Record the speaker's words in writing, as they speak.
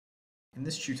In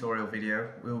this tutorial video,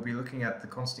 we will be looking at the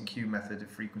constant Q method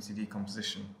of frequency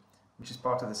decomposition, which is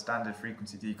part of the standard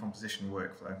frequency decomposition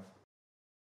workflow.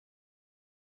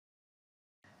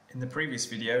 In the previous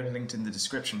video, linked in the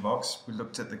description box, we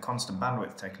looked at the constant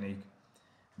bandwidth technique.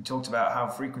 We talked about how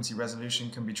frequency resolution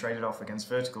can be traded off against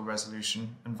vertical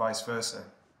resolution and vice versa.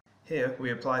 Here,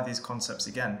 we apply these concepts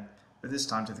again, but this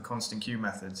time to the constant Q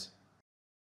methods.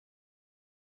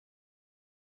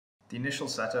 The initial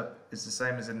setup is the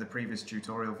same as in the previous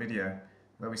tutorial video,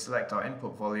 where we select our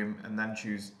input volume and then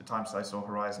choose a time slice or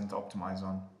horizon to optimize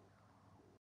on.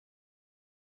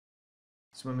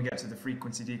 So when we get to the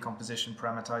frequency decomposition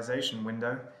parameterization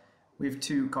window, we have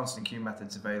two constant Q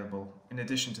methods available, in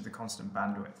addition to the constant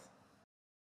bandwidth.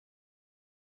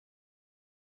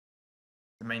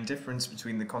 The main difference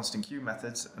between the constant Q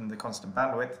methods and the constant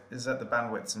bandwidth is that the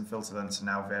bandwidths and filter lengths are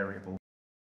now variable.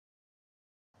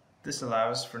 This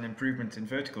allows for an improvement in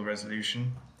vertical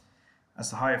resolution,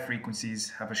 as the higher frequencies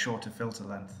have a shorter filter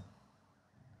length.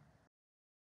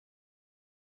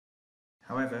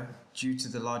 However, due to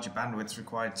the larger bandwidths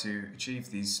required to achieve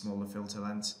these smaller filter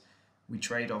lengths, we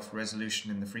trade off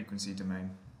resolution in the frequency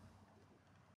domain.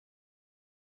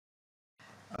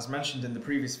 As mentioned in the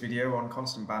previous video on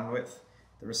constant bandwidth,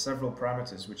 there are several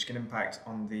parameters which can impact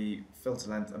on the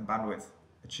filter length and bandwidth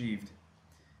achieved.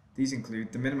 These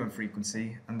include the minimum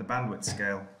frequency and the bandwidth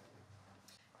scale.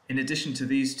 In addition to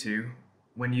these two,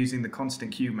 when using the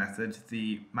constant Q method,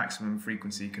 the maximum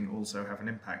frequency can also have an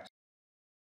impact.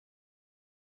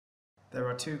 There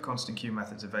are two constant Q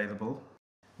methods available.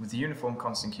 With the uniform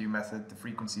constant Q method, the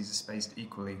frequencies are spaced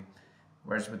equally,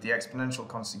 whereas with the exponential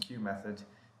constant Q method,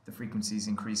 the frequencies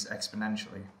increase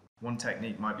exponentially. One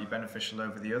technique might be beneficial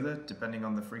over the other, depending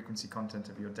on the frequency content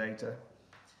of your data.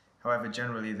 However,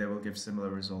 generally they will give similar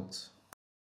results.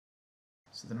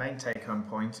 So the main take-home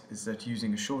point is that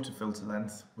using a shorter filter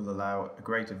length will allow a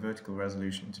greater vertical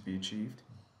resolution to be achieved.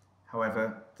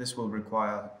 However, this will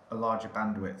require a larger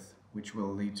bandwidth, which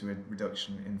will lead to a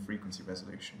reduction in frequency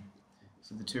resolution.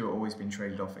 So the two are always being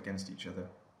traded off against each other.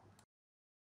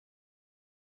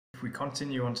 If we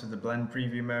continue onto the blend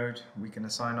preview mode, we can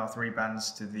assign our three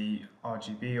bands to the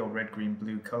RGB or red, green,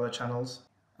 blue color channels,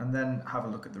 and then have a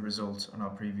look at the result on our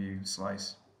preview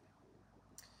slice.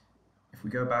 If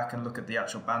we go back and look at the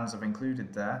actual bands I've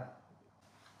included there,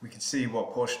 we can see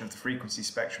what portion of the frequency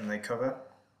spectrum they cover.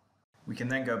 We can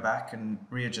then go back and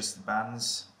readjust the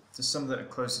bands to some that are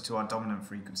closer to our dominant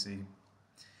frequency,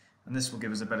 and this will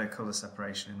give us a better color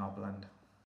separation in our blend.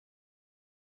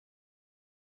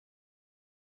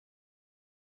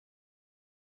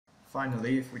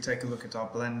 Finally, if we take a look at our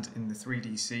blend in the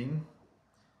 3D scene,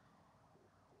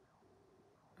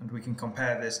 and we can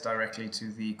compare this directly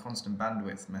to the constant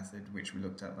bandwidth method which we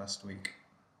looked at last week.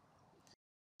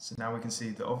 So now we can see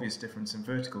the obvious difference in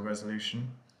vertical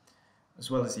resolution, as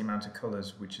well as the amount of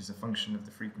colours, which is a function of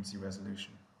the frequency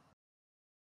resolution.